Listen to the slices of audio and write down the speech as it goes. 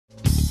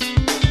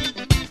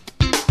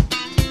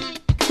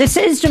This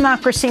is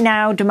Democracy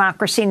Now!,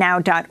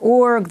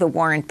 democracynow.org, the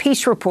War and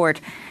Peace Report.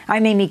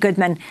 I'm Amy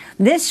Goodman.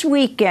 This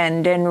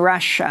weekend in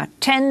Russia,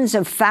 tens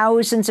of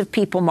thousands of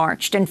people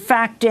marched. In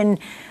fact, in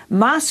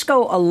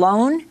Moscow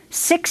alone,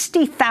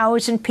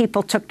 60,000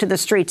 people took to the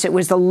streets. It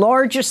was the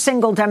largest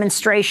single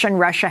demonstration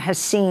Russia has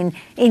seen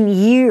in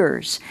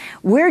years.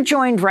 We're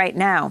joined right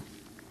now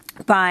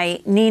by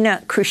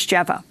Nina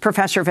Khrushcheva,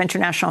 professor of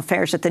international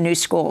affairs at the New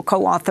School,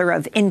 co-author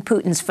of In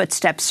Putin's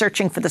Footsteps,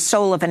 Searching for the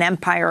Soul of an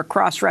Empire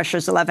Across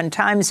Russia's 11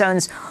 Time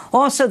Zones,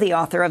 also the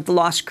author of The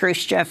Lost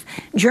Khrushchev,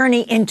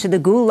 Journey into the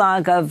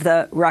Gulag of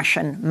the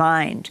Russian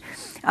Mind.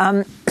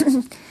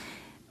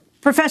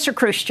 Professor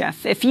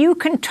Khrushchev, if you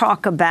can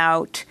talk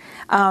about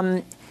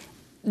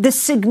the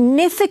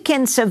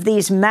significance of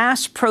these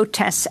mass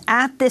protests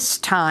at this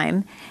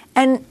time,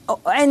 and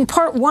in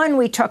part one,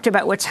 we talked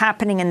about what's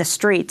happening in the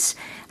streets.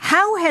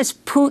 How has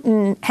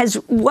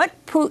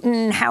what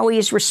Putin, how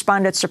he's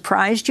responded,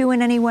 surprised you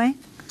in any way?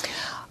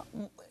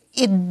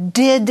 It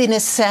did, in a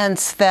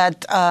sense,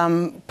 that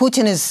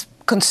Putin is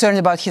concerned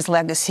about his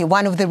legacy.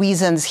 One of the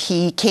reasons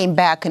he came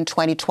back in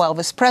 2012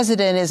 as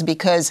president is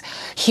because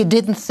he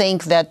didn't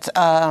think that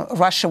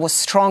Russia was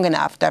strong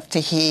enough after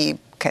he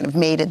kind of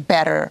made it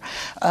better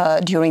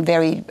during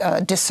very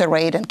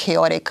disarrayed and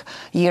chaotic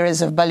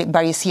years of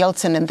Boris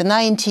Yeltsin in the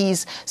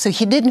 90s. So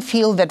he didn't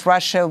feel that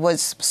Russia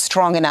was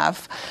strong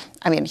enough.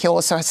 I mean, he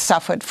also has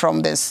suffered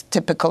from this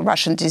typical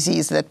Russian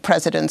disease that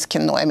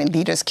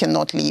leaders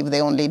cannot leave.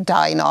 They only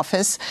die in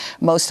office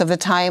most of the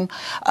time.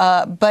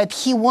 But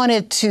he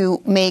wanted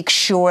to make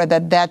sure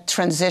that that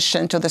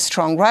transition to the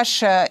strong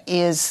Russia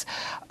is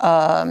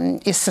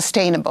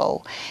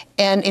sustainable.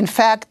 And in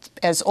fact,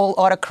 as all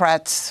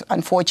autocrats,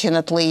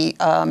 unfortunately,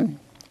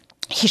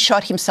 he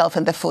shot himself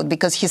in the foot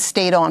because he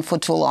stayed on for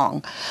too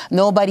long.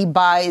 Nobody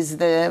buys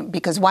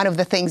because one of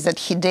the things that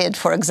he did,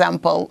 for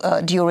example,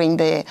 during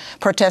the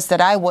protest that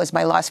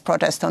my last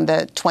protest on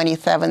the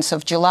 27th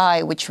of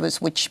July, which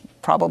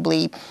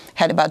probably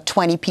had about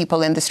 20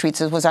 people in the streets.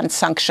 It was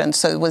unsanctioned,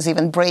 so it was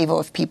even braver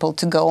of people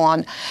to go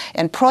on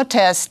and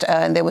protest.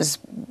 And there was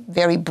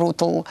very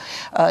brutal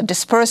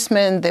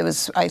disbursement. There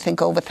was, I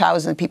think, over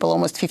 1,000 people,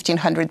 almost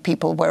 1,500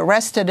 people were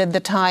arrested at the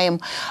time.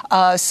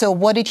 So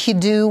what did he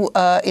do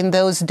in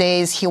those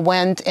days? He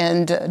went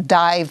and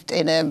dived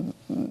in a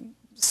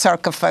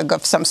sarcophagus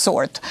of some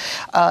sort,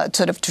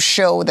 sort of to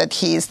show that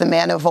he is the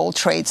man of all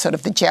trades, sort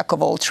of the jack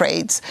of all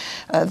trades,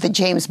 the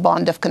James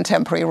Bond of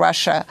contemporary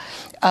Russia.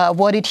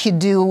 What did he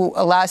do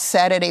last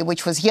Saturday,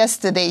 which was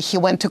yesterday? He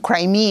went to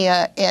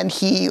Crimea and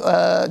he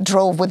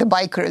drove with the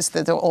bikers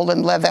that are all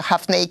in leather,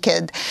 half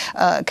naked,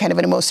 kind of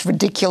in the most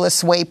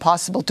ridiculous way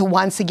possible to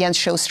once again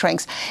show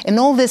strength. And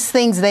all these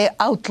things, they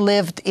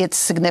outlived its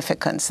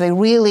significance. They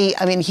really,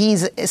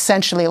 he's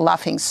essentially a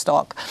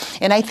laughingstock.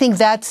 And I think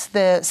that's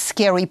the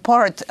scary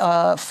part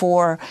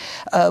for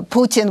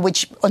Putin,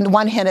 which on the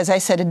one hand, as I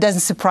said, it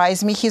doesn't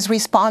surprise me, his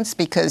response,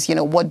 because,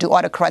 what do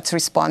autocrats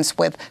respond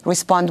with?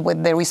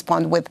 They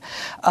respond with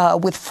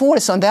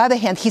force. On the other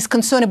hand, he's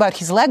concerned about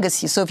his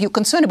legacy. So if you're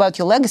concerned about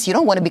your legacy, you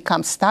don't want to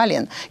become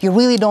Stalin. You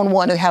really don't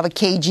want to have a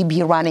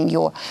KGB running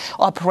your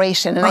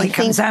operation. And well, he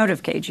comes out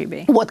of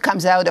KGB. What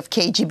comes out of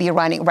KGB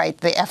running, right,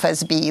 the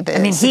FSB,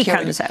 he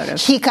comes out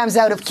of. He comes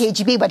out of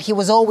KGB, but he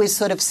was always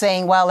sort of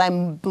saying, well,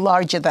 I'm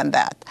larger than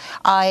that.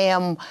 I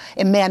am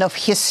a man of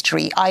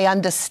history. I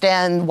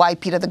understand why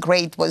Peter the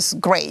Great was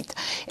great,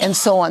 and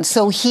so on.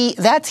 So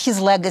that's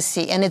his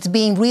legacy, and it's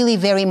being really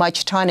very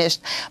much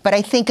tarnished. But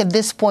I think at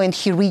this point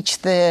he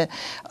reached the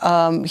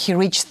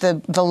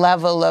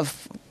level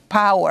of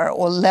power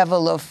or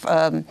level of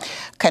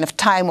kind of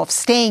time of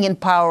staying in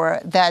power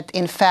that,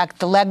 in fact,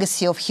 the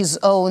legacy of his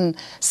own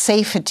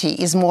safety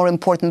is more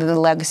important than the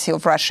legacy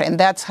of Russia. And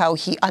that's how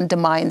he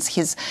undermines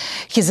his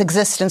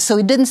existence. So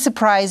it didn't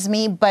surprise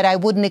me, but I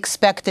wouldn't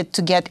expect it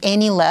to get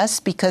any less,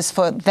 because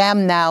for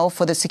them now,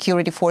 for the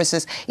security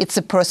forces, it's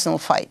a personal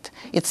fight.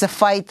 It's a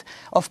fight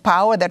of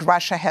power that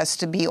Russia has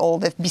to be all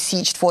the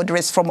besieged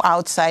fortress from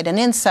outside and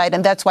inside.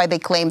 And that's why they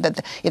claim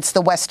that it's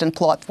the Western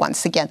plot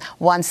once again.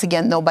 Once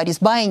again, nobody's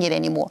buying it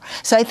anymore.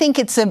 So I think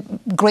it's a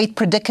great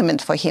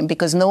predicament for him,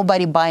 because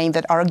nobody buying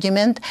that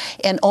argument.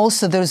 And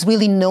also there's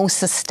really no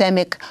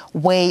systemic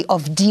way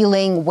of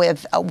dealing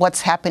with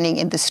what's happening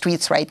in the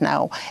streets right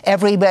now.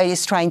 Everybody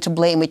is trying to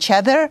blame each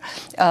other.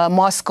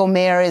 Moscow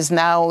mayor is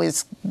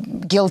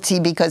guilty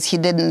because he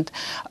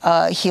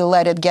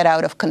let it get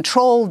out of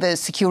control. The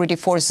security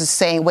forces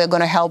saying, we're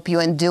going to help you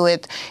and do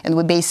it. And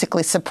we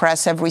basically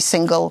suppress every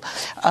sort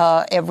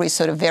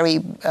of very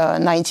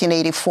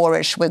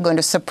 1984-ish, we're going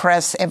to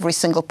suppress every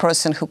single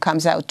person who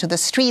comes out to the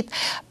street.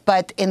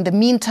 But in the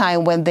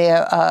meantime, when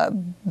they're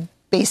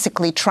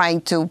basically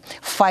trying to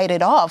fight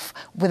it off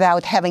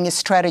without having a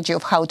strategy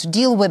of how to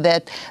deal with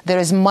it. There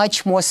is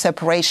much more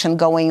separation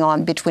going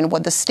on between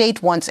what the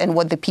state wants and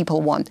what the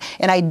people want.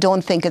 And I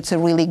don't think it's a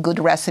really good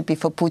recipe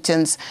for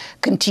Putin's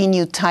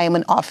continued time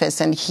in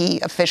office. And he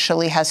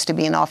officially has to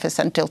be in office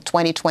until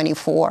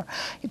 2024.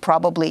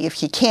 Probably, if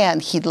he can,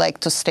 he'd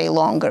like to stay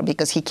longer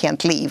because he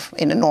can't leave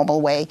in a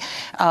normal way.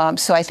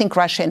 So I think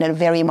Russia is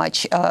very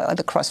much at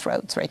the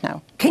crossroads right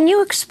now. Can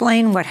you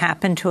explain what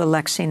happened to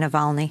Alexei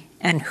Navalny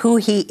and who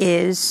he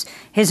is,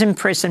 his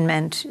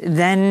imprisonment,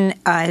 then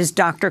his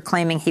doctor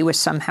claiming he was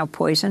somehow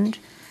poisoned?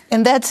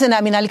 And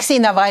Alexei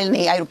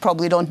Navalny, I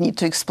probably don't need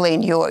to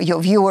explain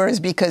your viewers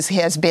because he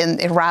has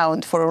been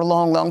around for a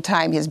long, long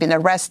time. He has been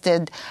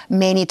arrested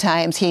many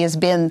times. He has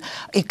been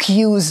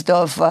accused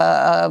of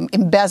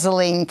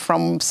embezzling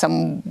from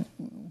some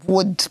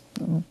wood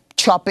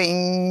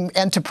chopping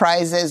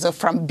enterprises or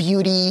from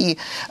beauty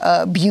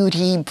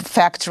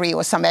factory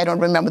or something. I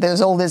don't remember.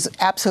 There's all these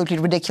absolutely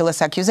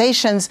ridiculous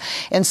accusations.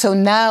 And so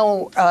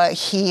now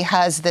he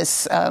has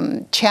this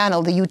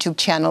channel, the YouTube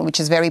channel, which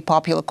is very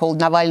popular, called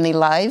Navalny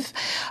Live.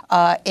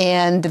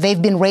 And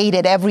they've been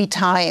raided every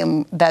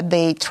time that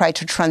they try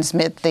to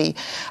transmit the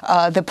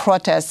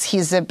protests.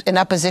 He's an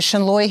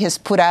opposition lawyer. He's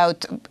put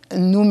out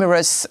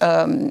numerous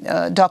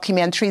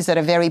documentaries that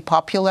are very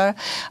popular.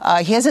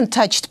 He hasn't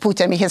touched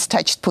Putin. I mean, he has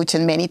touched Putin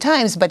many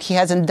times, but he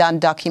hasn't done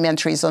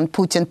documentaries on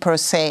Putin per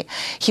se.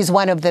 He's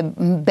one of the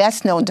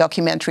best-known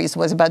documentaries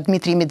was about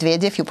Dmitry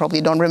Medvedev. You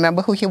probably don't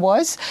remember who he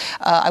was.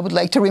 I would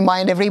like to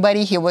remind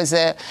everybody he was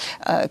a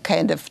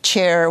kind of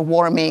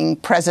chair-warming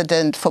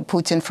president for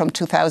Putin from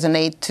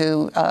 2008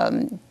 to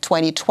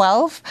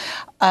 2012.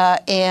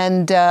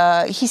 And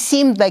he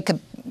seemed like,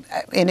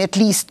 and at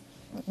least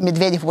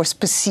Medvedev was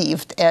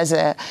perceived as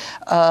a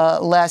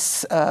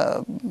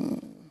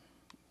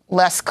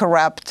less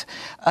corrupt,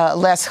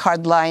 less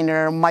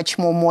hardliner, much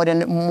more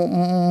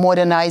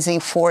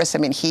modernizing force. I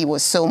mean, he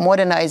was so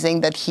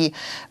modernizing that he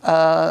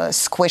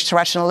squished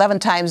Russian 11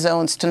 time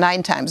zones to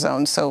 9 time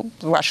zones. So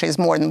Russia is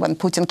more than when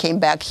Putin came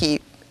back,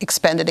 he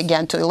expanded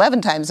again to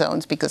 11 time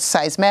zones because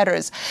size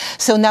matters.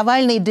 So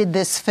Navalny did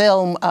this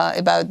film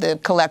about the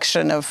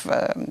collection of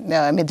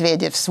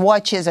Medvedev's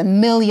watches,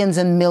 and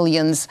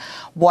millions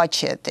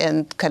watch it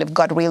and kind of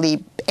got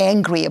really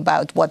angry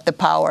about what the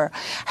power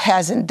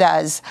has and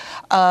does.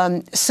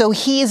 So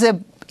he is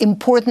an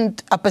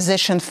important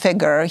opposition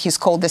figure. He's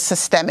called the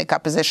systemic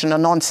opposition, or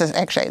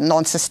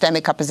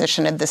non-systemic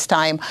opposition at this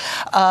time.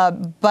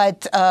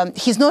 But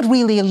he's not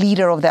really a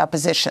leader of the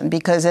opposition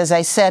because, as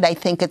I said, I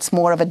think it's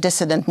more of a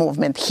dissident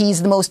movement.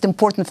 He's the most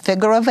important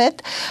figure of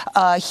it.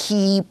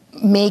 He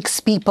makes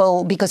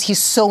people, because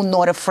he's so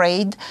not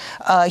afraid,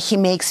 he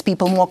makes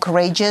people more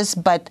courageous,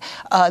 but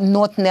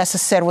not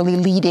necessarily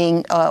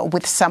leading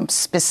with some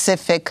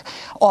specific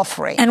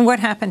offering. And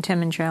what happened to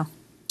him in jail?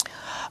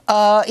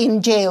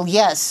 In jail,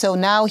 yes. So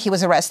now he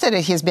was arrested.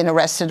 He's been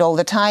arrested all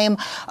the time.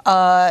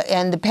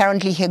 And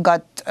apparently he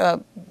got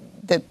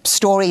the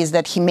story is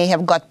that he may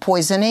have got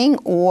poisoning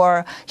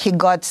or he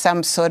got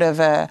some sort of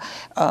a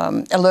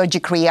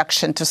allergic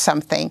reaction to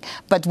something.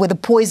 But with the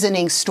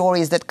poisoning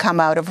stories that come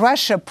out of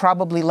Russia,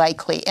 probably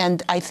likely.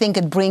 And I think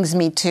it brings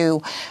me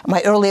to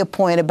my earlier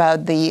point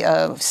about the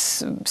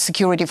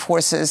security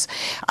forces.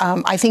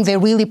 I think they're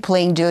really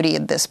playing dirty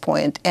at this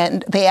point,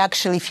 and they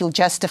actually feel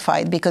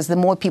justified because the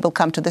more people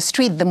come to the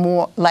street, the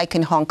more, like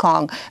in Hong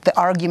Kong, the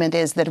argument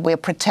is that we're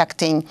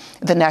protecting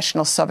the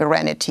national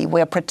sovereignty.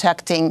 We're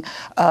protecting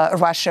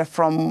Russia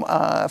from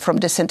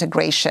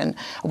disintegration.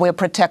 We're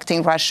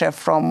protecting Russia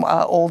from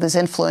all these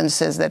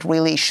influences that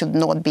really should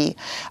not be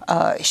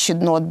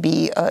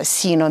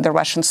seen on the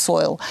Russian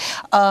soil.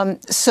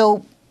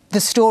 So the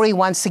story,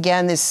 once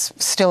again, is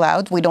still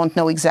out. We don't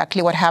know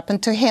exactly what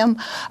happened to him,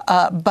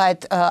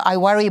 but I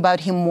worry about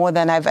him more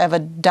than I've ever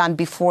done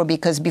before,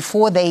 because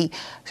before they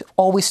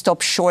always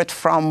stop short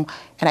from,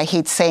 and I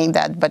hate saying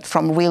that, but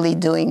from really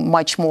doing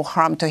much more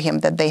harm to him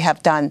that they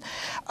have done,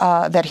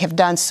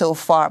 so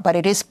far. But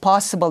it is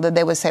possible that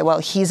they will say, well,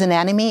 he's an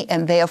enemy,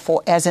 and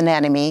therefore, as an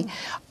enemy,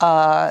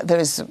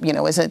 there's,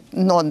 as a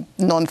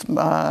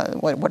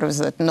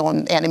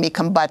non-enemy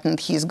combatant,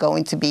 he's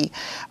going to be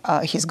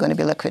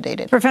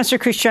liquidated. Professor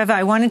Khrushcheva,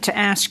 I wanted to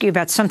ask you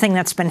about something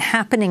that's been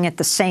happening at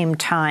the same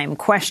time.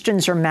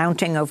 Questions are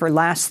mounting over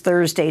last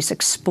Thursday's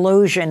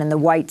explosion in the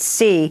White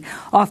Sea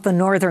off the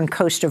northern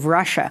coast of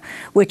Russia,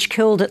 which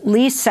killed at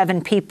least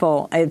 7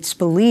 people, it's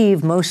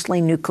believed mostly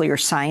nuclear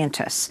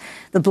scientists.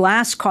 The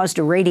blast caused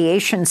a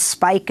radiation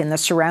spike in the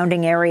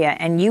surrounding area,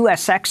 and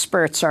U.S.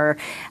 experts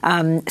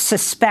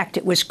suspect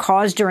it was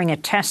caused during a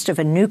test of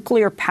a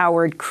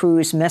nuclear-powered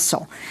cruise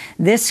missile.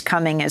 This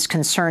coming as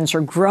concerns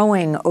are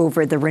growing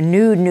over the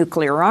renewed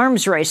nuclear more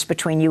arms race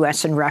between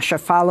U.S. and Russia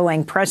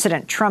following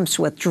President Trump's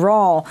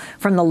withdrawal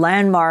from the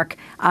landmark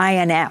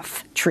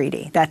INF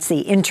treaty. That's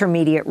the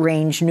Intermediate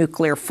Range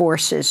Nuclear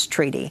Forces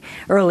Treaty.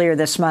 Earlier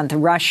this month,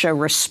 Russia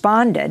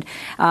responded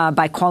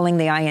by calling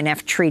the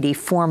INF treaty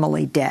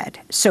formally dead.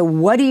 So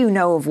what do you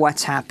know of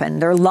what's happened?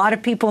 There are a lot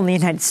of people in the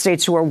United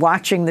States who are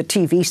watching the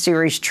TV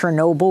series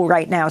Chernobyl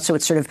right now, so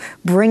it's sort of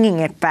bringing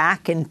it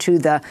back into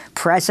the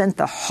present,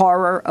 the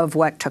horror of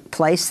what took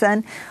place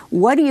then.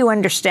 What do you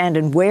understand,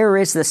 and where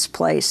is this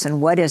place,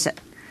 and what is it?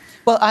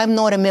 Well, I'm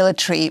not a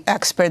military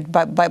expert,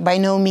 but by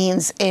no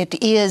means.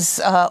 It is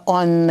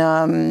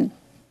on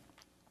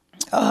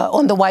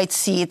the White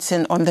Sea. It's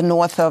on the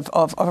north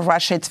of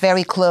Russia. It's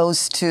very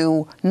close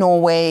to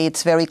Norway.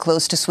 It's very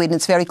close to Sweden.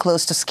 It's very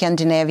close to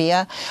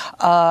Scandinavia.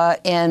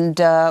 And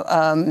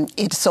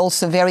it's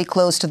also very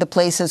close to the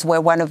places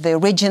where one of the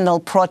original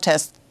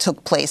protests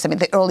took place. I mean,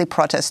 the early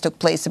protests took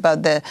place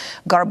about the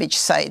garbage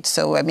site.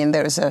 So, I mean,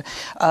 there's a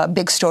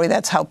big story.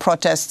 That's how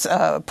protest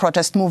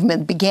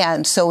movement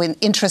began. So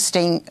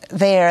interesting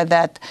there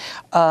that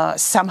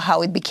somehow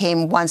it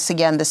became once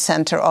again the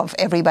center of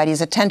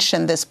everybody's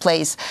attention, this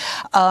place.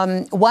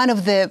 One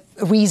of the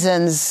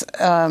reasons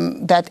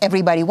that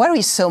everybody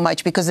worries so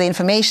much, because the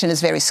information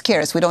is very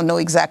scarce. We don't know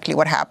exactly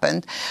what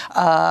happened.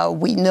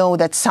 We know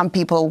that some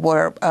people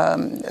were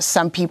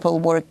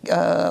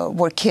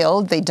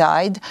killed. They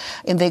died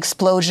in the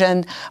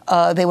explosion.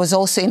 There was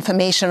also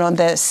information on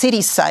the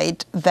city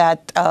site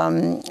that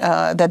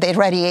the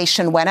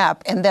radiation went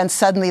up, and then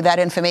suddenly that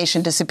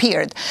information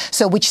disappeared.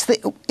 So,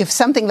 if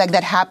something like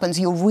that happens,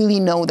 you really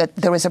know that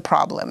there is a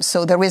problem.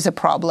 So there is a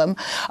problem,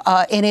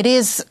 and it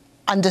is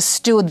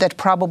understood that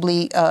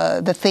probably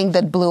the thing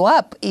that blew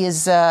up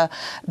is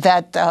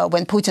that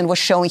when Putin was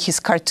showing his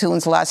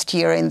cartoons last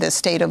year in the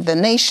State of the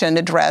Nation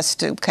address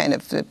to kind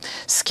of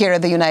scare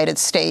the United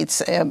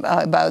States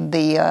about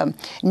the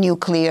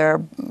nuclear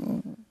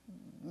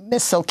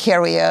missile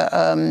carrier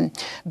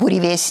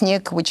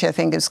Burevestnik, which I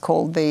think is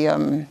called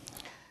the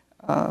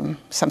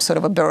some sort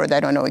of a bird. I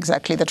don't know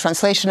exactly the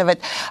translation of it.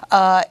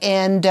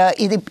 And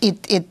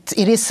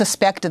it is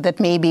suspected that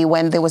maybe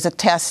when there was a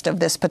test of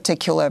this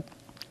particular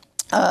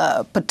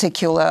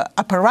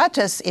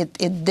apparatus, it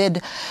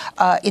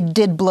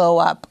did blow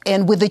up.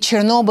 And with the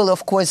Chernobyl,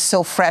 of course,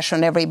 so fresh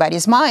on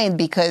everybody's mind,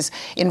 because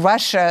in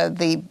Russia,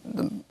 the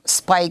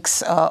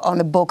spikes on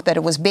the book that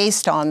it was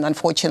based on,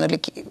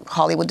 unfortunately,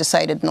 Hollywood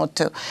decided not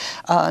to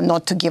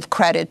give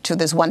credit to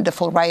this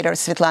wonderful writer,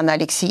 Svetlana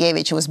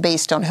Alexievich. It was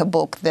based on her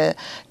book, The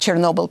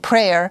Chernobyl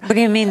Prayer. What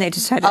do you mean they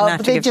decided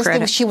not to give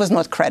credit? She was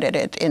not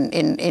credited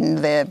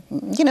in the,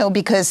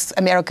 because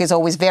America is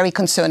always very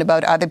concerned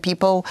about other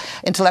people,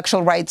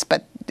 intellectual rights,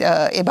 but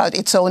about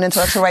its own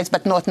intellectual rights,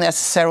 but not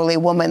necessarily a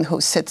woman who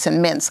sits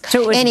in Minsk.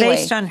 So it was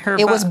based on her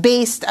book? It was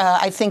based,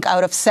 I think,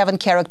 out of 7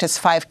 characters,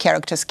 5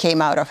 characters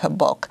came out of her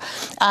book.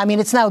 I mean,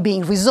 it's now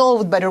being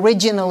resolved, but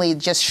originally it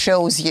just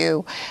shows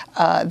you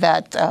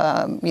that,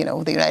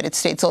 the United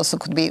States also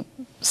could be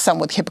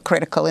somewhat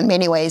hypocritical in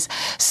many ways.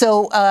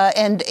 So,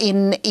 and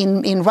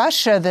in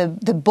Russia,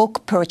 the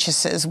book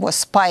purchases were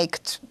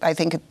spiked, I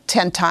think,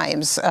 10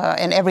 times,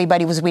 and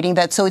everybody was reading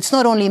that. So it's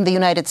not only in the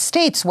United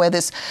States where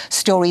this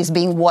story is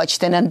being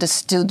watched and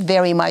understood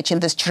very much in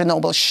this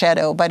Chernobyl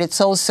shadow, but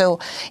it's also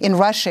in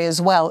Russia as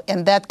well.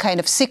 And that kind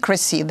of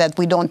secrecy that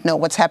we don't know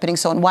what's happening.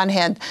 So on one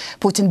hand,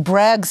 Putin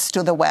brags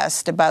to the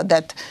West about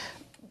that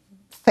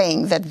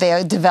thing that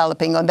they're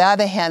developing. On the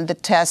other hand, the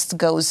test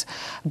goes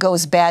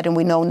bad, and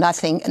we know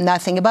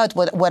nothing about.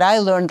 What I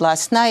learned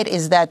last night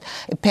is that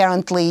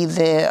apparently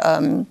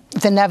the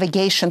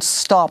navigation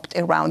stopped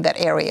around that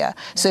area.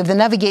 So if the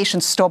navigation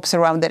stops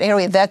around that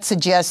area, that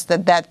suggests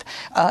that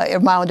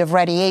amount of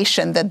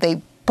radiation that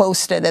they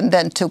posted and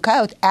then took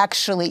out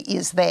actually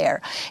is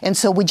there. And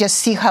so we just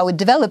see how it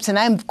develops. And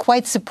I'm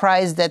quite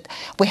surprised that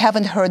we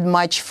haven't heard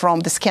much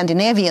from the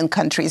Scandinavian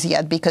countries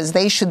yet, because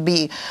they should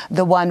be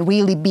the one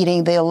really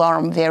beating the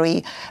alarm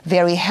very,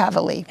 very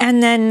heavily.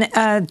 And then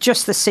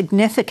just the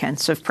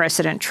significance of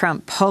President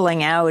Trump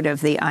pulling out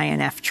of the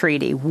INF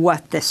treaty,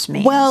 what this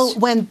means. Well,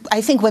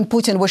 I think when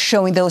Putin was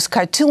showing those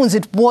cartoons,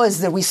 it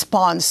was the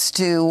response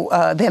to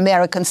the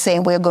Americans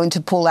saying, we're going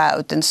to pull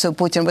out. And so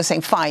Putin was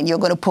saying, fine, you're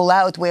going to pull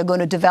out, we're going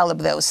to develop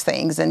those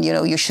things, and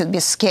you should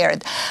be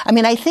scared. I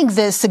mean, I think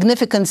the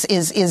significance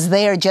is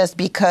there just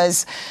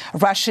because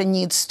Russia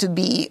needs to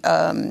be,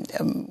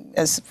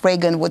 as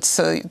Reagan would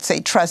say,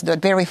 trust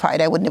but verified.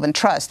 I wouldn't even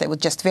trust; I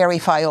would just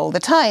verify all the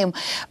time.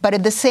 But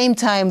at the same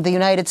time, the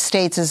United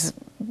States is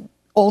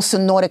also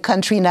not a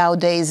country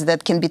nowadays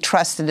that can be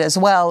trusted as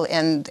well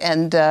and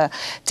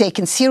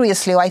taken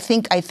seriously. I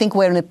think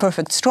we're in a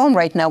perfect storm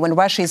right now when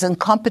Russia is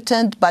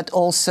incompetent, but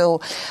also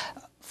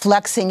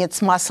flexing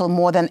its muscle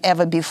more than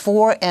ever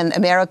before, and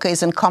America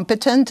is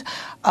incompetent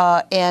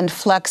and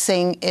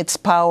flexing its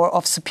power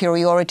of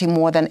superiority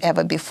more than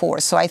ever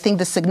before. So I think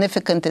the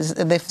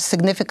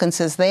significance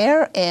is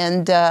there,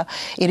 and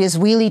it is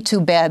really too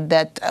bad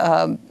that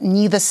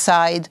neither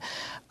side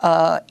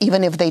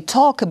even if they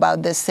talk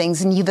about these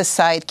things, neither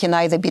side can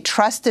either be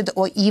trusted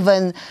or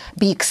even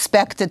be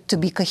expected to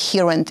be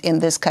coherent in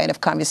this kind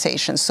of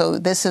conversation. So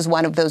this is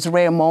one of those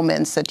rare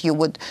moments that you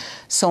would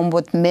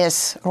somewhat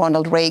miss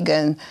Ronald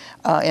Reagan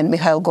and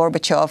Mikhail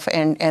Gorbachev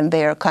and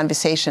their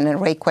conversation in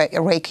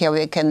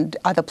Reykjavik and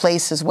other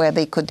places where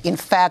they could, in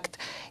fact,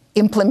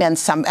 implement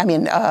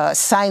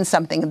sign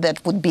something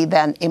that would be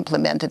then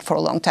implemented for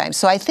a long time.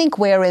 So I think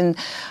we're in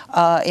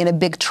a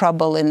big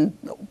trouble in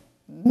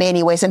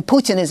many ways, and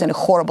Putin is in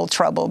horrible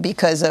trouble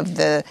because of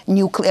the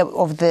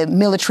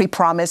military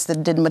promise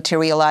that didn't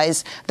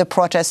materialize, the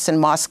protests in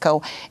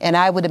Moscow, and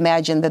I would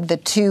imagine that the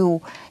two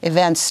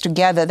events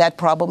together, that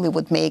probably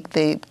would make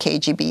the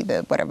KGB,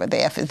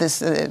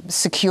 the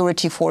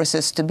security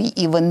forces, to be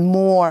even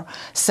more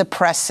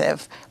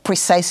suppressive,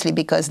 precisely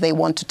because they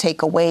want to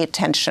take away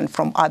attention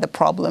from other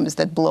problems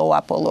that blow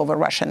up all over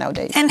Russia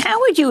nowadays. And how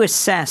would you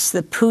assess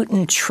the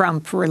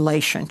Putin-Trump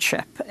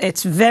relationship?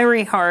 It's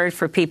very hard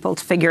for people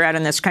to figure out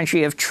in this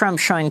country of Trump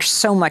showing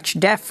so much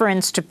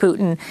deference to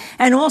Putin,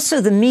 and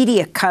also the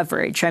media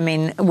coverage. I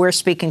mean, we're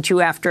speaking to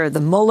you after the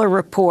Mueller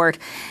report.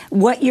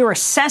 What your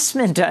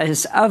assessment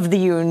is of the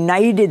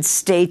United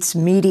States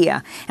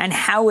media and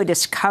how it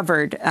has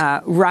covered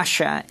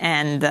Russia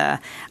and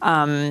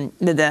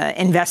the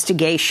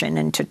investigation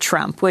into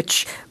Trump,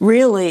 which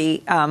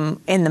really,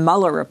 in the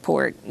Mueller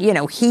report,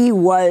 he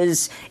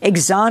was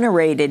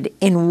exonerated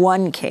in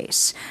one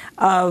case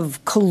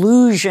of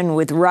collusion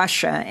with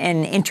Russia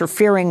and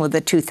interfering with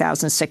the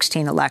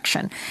 2016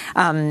 election.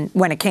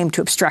 When it came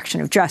to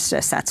obstruction of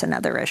justice, that's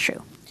another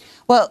issue.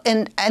 Well,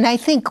 and I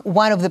think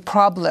one of the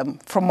problem,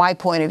 from my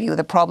point of view,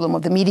 the problem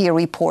of the media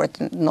report,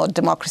 not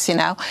Democracy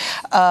Now,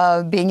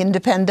 being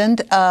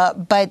independent,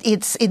 but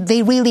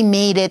they really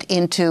made it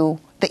into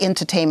the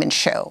entertainment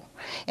show.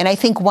 And I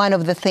think one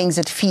of the things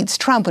that feeds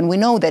Trump, and we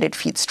know that it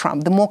feeds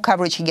Trump, the more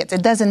coverage he gets,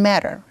 it doesn't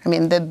matter. I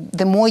mean,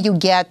 the more you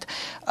get,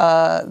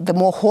 the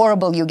more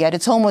horrible you get.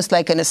 It's almost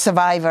like in a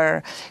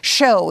Survivor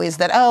show, is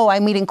that, oh,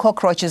 I'm eating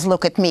cockroaches,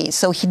 look at me.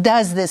 So he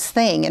does this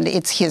thing, and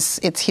it's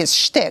his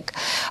shtick.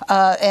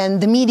 And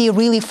the media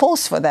really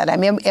falls for that. I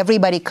mean,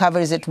 everybody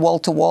covers it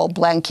wall-to-wall,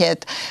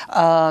 blanket.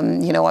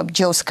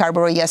 Joe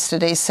Scarborough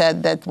yesterday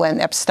said that when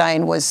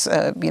Epstein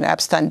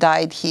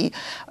died,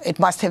 it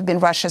must have been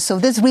Russia. So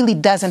this really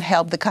doesn't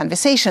help the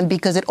conversation,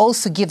 because it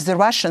also gives the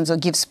Russians, or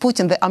gives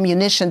Putin, the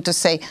ammunition to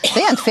say,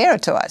 they aren't fair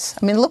to us.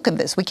 I mean, look at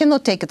this. We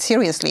cannot take it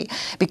seriously,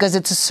 because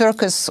it's a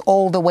circus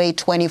all the way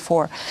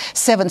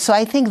 24/7. So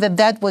I think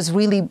that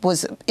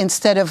was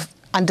instead of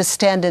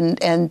understanding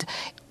and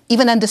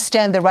even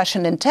understand the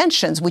Russian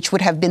intentions, which would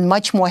have been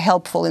much more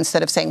helpful,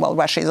 instead of saying, well,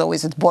 Russia is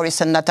always a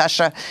Boris and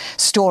Natasha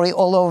story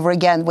all over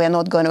again. We're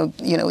not going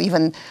to,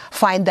 even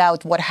find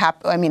out what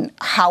happened. I mean,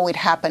 how it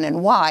happened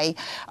and why.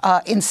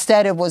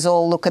 Instead, it was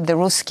all look at the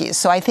Ruskies.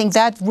 So I think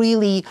that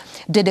really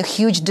did a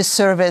huge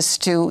disservice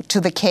to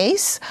the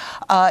case.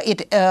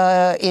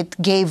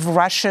 It gave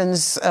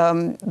Russians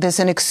there's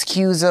an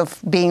excuse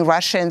of being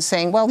Russian,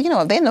 saying, well,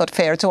 they're not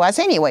fair to us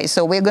anyway,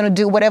 so we're going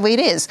to do whatever it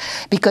is,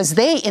 because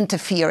they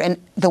interfere in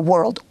the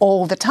world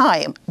all the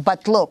time.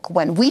 But look,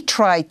 when we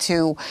try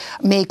to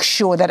make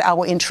sure that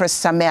our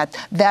interests are met,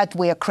 that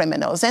we are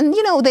criminals. And,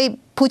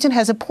 Putin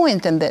has a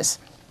point in this.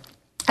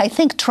 I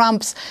think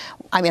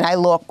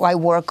I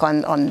work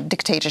on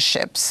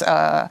dictatorships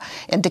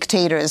and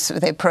dictators,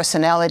 their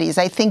personalities.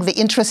 I think the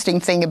interesting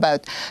thing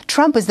about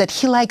Trump is that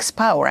he likes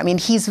power. I mean,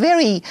 he's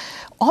very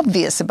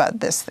obvious about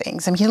these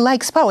things. I mean, he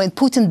likes power, and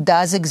Putin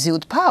does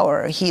exude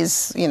power.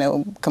 He's,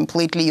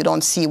 completely, you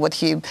don't see what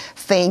he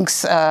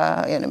thinks.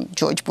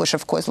 George Bush,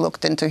 of course,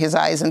 looked into his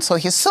eyes and saw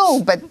his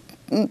soul, but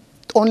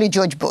only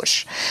George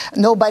Bush.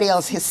 Nobody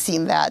else has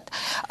seen that.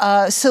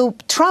 So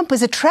Trump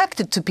is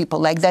attracted to people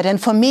like that. And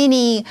for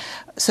many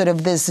sort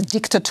of these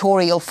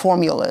dictatorial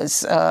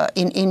formulas,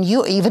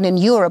 even in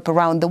Europe,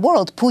 around the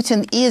world,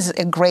 Putin is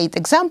a great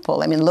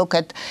example. I mean, look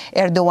at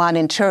Erdogan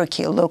in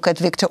Turkey, look at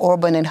Viktor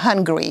Orban in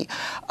Hungary,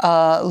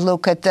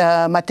 look at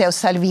Matteo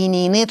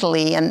Salvini in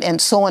Italy, and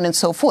so on and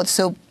so forth.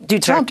 So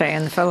Duterte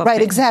in the Philippines.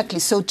 Right, exactly.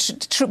 So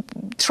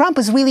Trump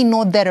is really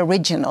not that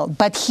original,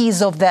 but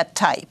he's of that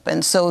type.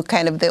 And so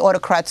kind of the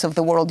autocrats of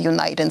the world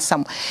unite in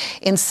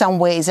some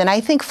ways. And I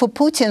think for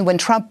Putin, when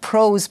Trump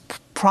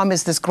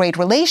promised this great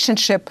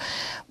relationship,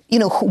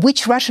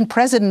 which Russian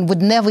president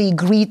would never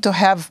agree to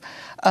have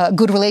a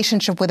good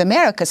relationship with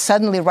America?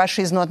 Suddenly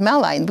Russia is not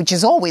malign, which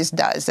it always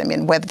does. I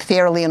mean, whether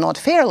fairly or not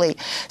fairly.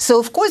 So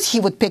of course he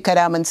would pick it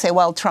up and say,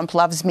 well, Trump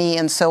loves me,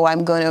 and so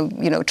I'm going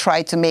to,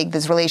 try to make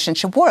this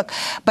relationship work.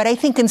 But I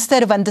think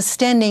instead of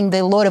understanding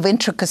the lot of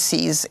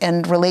intricacies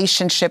and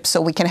relationships,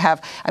 so we can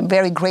have, I'm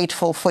very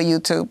grateful for you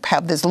to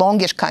have this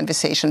longish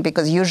conversation,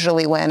 because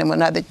usually when I'm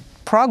another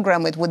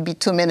program, it would be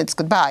 2 minutes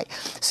goodbye.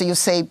 So you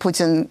say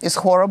Putin is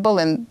horrible,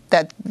 and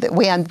that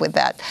we end with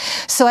that.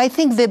 So I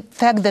think the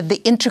fact that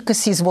the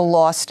intricacies were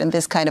lost in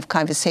this kind of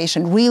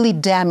conversation really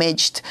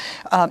damaged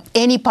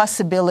any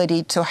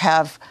possibility to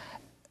have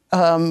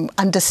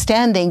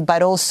understanding,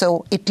 but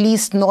also at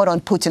least not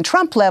on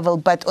Putin-Trump level,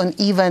 but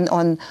even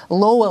on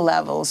lower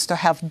levels to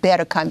have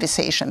better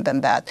conversation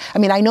than that. I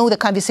mean, I know the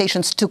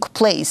conversations took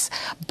place,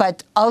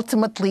 but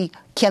ultimately,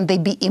 can they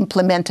be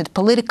implemented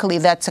politically?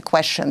 That's a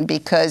question,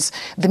 because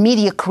the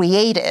media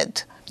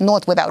created,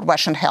 not without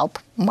Russian help,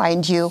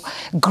 mind you,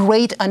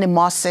 great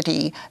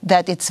animosity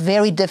that it's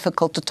very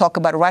difficult to talk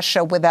about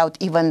Russia without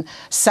even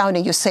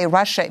sounding, you say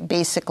Russia,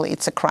 basically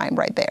it's a crime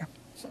right there.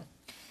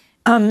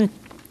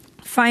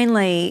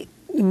 Finally,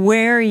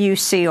 where you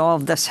see all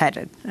of this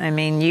headed? I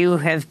mean, you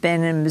have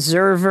been an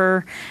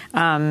observer.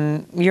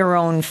 Your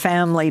own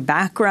family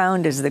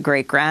background is the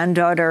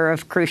great-granddaughter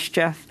of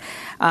Khrushchev.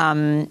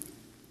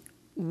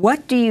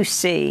 What do you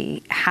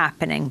see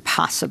happening,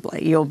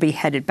 possibly? You'll be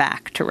headed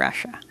back to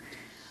Russia.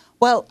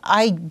 Well,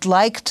 I'd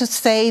like to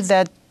say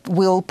that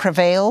we'll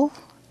prevail.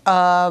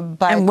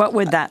 But and what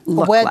would that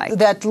look like?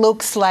 That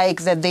looks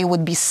like that there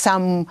would be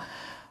some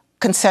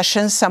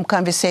concessions, some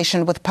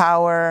conversation with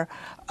power,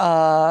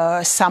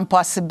 some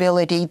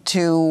possibility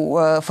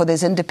for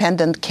these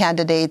independent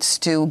candidates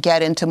to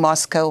get into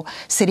Moscow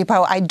city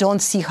power. I don't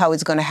see how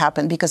it's going to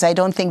happen, because I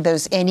don't think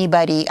there's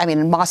anybody. I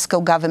mean,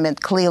 Moscow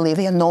government, clearly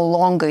they are no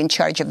longer in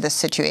charge of this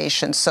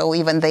situation. So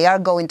even they are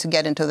going to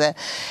get into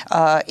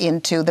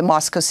the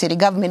Moscow city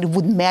government, it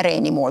wouldn't matter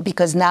anymore,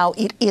 because now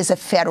it is a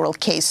federal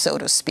case, so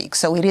to speak.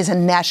 So it is a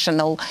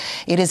national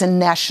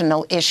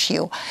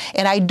issue.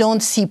 And I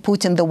don't see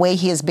Putin the way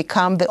he has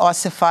become, the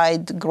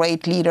ossified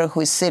great leader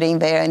who is sitting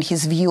there, and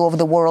his view of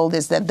the world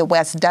is that the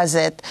West does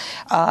it,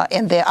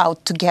 and they're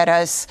out to get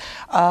us,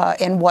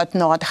 and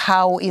whatnot.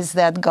 How he's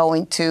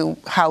going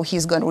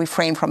to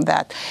refrain from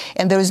that?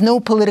 And there is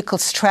no political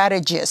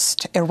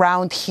strategist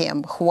around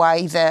him who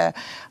either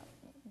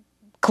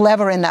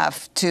clever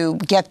enough to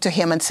get to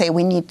him and say,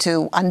 we need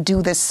to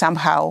undo this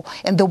somehow.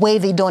 And the way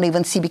they don't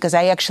even see, because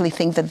I actually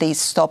think that they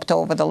stepped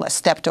over the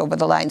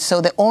line.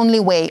 So the only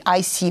way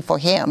I see for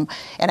him,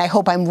 and I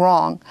hope I'm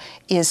wrong,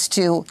 is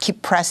to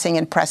keep pressing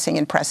and pressing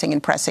and pressing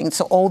and pressing.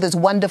 So all these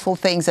wonderful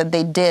things that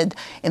they did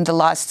in the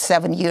last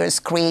 7 years,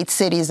 create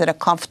cities that are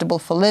comfortable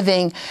for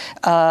living,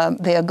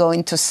 they are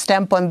going to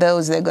stamp on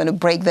those. They're going to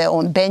break their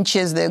own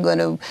benches. They're going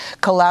to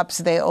collapse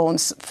their own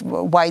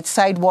white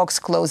sidewalks,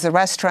 close the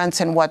restaurants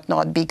and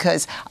whatnot,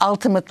 because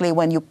ultimately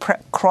when you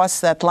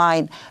cross that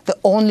line, the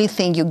only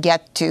thing you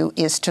get to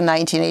is to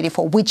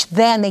 1984, which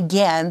then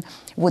again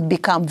would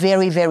become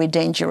very, very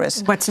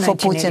dangerous for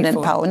Putin in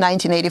power.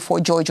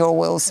 1984, George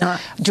Orwell's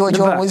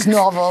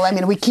novel. I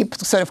mean, we keep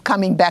sort of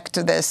coming back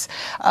to this,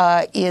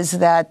 is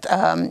that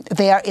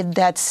they are at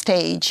that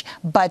stage.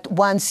 But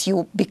once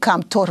you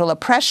become total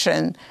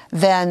oppression,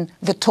 then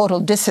the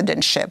total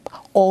dissidentship,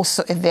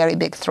 also a very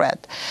big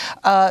threat.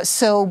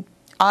 So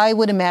I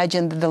would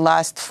imagine that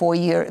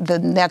the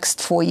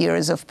next 5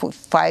 years of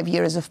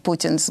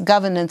Putin's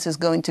governance is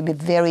going to be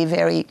very,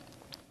 very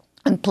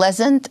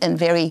unpleasant and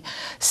very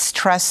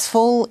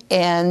stressful.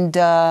 And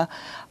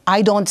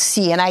I don't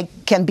see, and I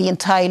can be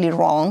entirely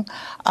wrong,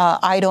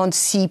 I don't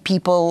see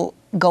people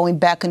going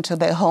back into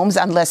their homes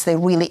unless they're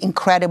really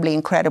incredibly,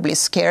 incredibly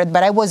scared.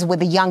 But I was with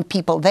the young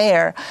people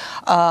there.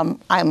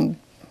 I'm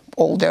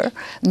older.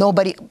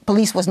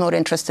 Police was not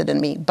interested in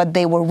me, but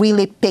they were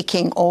really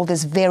picking all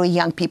these very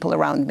young people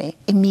around me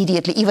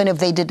immediately, even if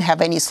they didn't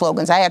have any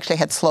slogans. I actually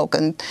had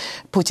slogan,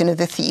 Putin is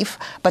the thief,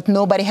 but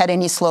nobody had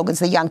any slogans,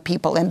 the young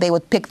people, and they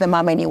would pick them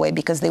up anyway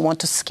because they want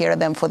to scare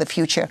them for the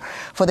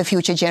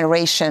future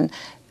generation.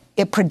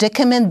 A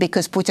predicament,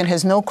 because Putin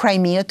has no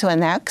Crimea to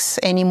annex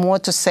anymore,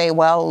 to say,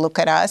 well, look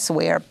at us,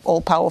 we're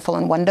all powerful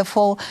and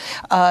wonderful.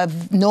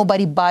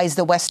 Nobody buys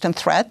the Western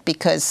threat,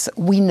 because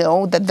we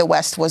know that the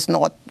West was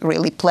not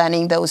really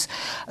planning those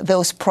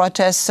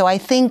protests. So I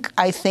think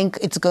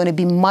it's going to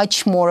be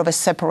much more of a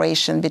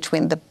separation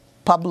between the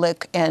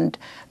public and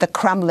the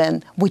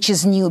Kremlin, which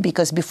is new,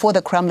 because before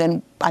the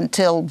Kremlin,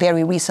 until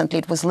very recently,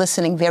 it was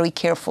listening very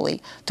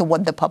carefully to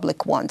what the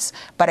public wants.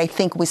 But I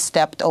think we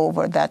stepped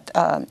over that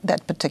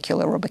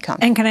particular Rubicon.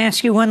 And can I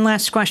ask you one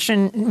last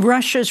question?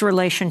 Russia's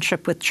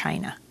relationship with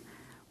China,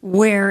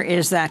 where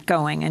is that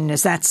going, and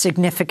is that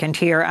significant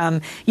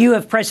here? You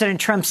have President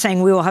Trump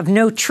saying we will have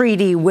no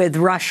treaty with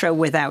Russia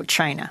without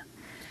China.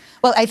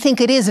 Well, I think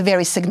it is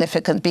very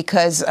significant,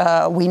 because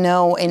we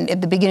know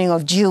at the beginning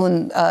of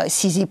June,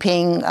 Xi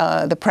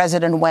Jinping, the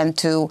president, went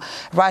to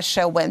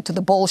Russia, went to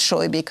the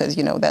Bolshoi, because,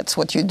 you know, that's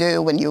what you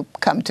do when you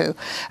come to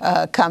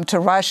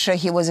Russia.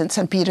 He was in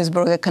St.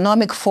 Petersburg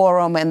Economic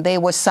Forum, and they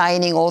were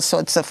signing all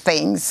sorts of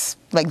things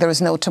like there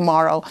is no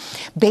tomorrow,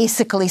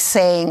 basically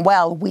saying,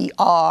 well, we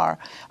are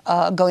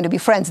going to be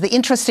friends. The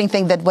interesting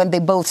thing that when they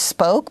both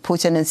spoke,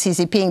 Putin and Xi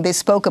Jinping, they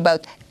spoke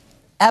about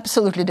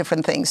absolutely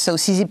different things. So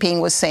Xi Jinping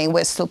was saying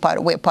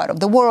we're part of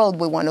the world.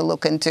 We want to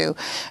look into,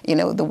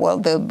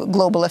 the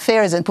global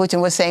affairs. And Putin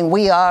was saying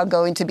we are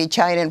going to be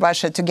China and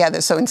Russia together.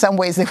 So in some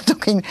ways they were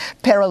looking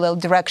parallel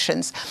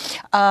directions.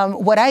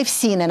 What I've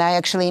seen, and I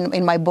actually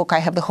in my book I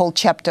have the whole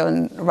chapter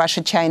on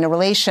Russia-China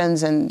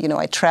relations, and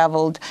I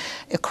traveled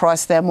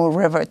across the Amur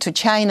River to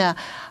China.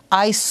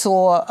 I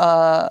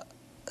saw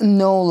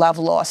no love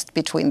lost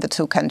between the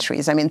two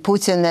countries. I mean,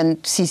 Putin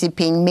and Xi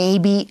Jinping may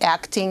be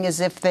acting as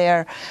if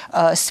they're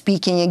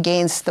speaking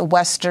against the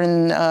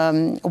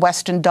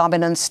Western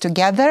dominance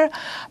together,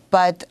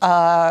 but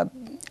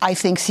I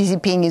think Xi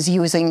Jinping is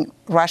using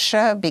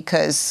Russia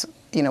because,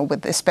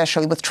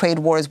 especially with trade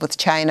wars with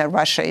China,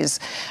 Russia is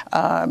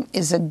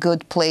a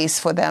good place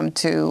for them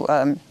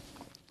to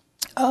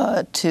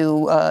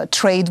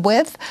trade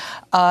with,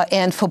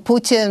 and for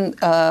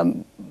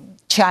Putin.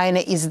 China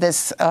is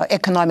this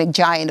economic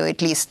giant, or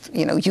at least,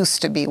 used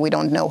to be. We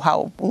don't know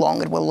how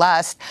long it will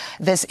last.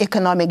 This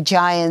economic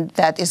giant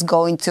that is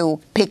going to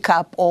pick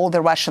up all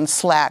the Russian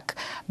slack,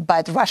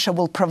 but Russia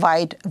will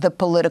provide the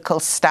political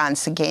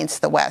stance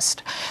against the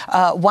West.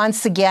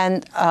 Once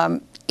again,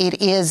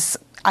 it is.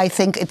 I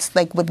think it's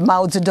like with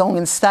Mao Zedong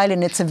and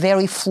Stalin, it's a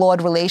very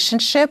flawed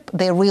relationship.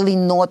 They're really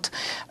not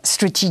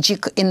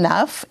strategic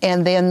enough,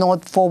 and they're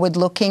not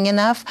forward-looking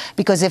enough,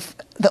 because if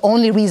the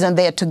only reason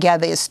they're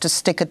together is to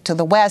stick it to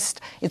the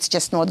West, it's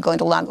just not going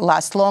to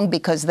last long,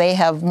 because they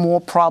have more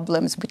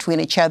problems between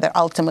each other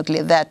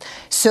ultimately that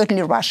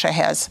certainly Russia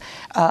has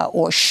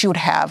or should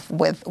have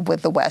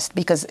with the West,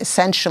 because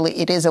essentially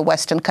it is a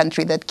Western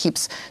country that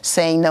keeps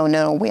saying,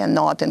 no, we are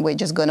not, and we're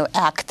just going to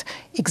act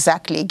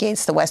exactly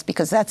against the West,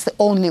 because that's the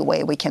only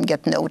way we can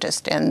get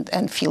noticed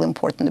and feel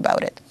important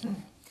about it.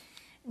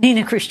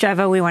 Nina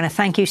Khrushcheva, we want to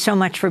thank you so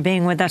much for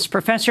being with us.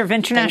 Professor of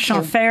International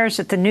Affairs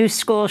at the New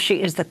School.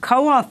 She is the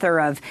co-author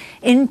of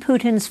In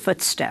Putin's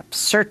Footsteps,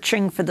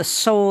 Searching for the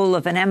Soul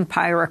of an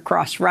Empire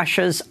Across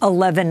Russia's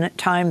 11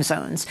 Time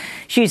Zones.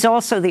 She's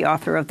also the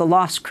author of The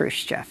Lost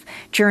Khrushchev,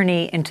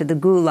 Journey into the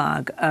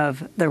Gulag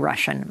of the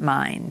Russian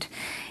Mind.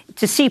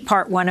 To see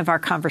part one of our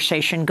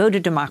conversation, go to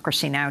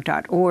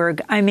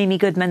democracynow.org. I'm Amy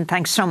Goodman.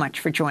 Thanks so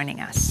much for joining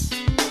us.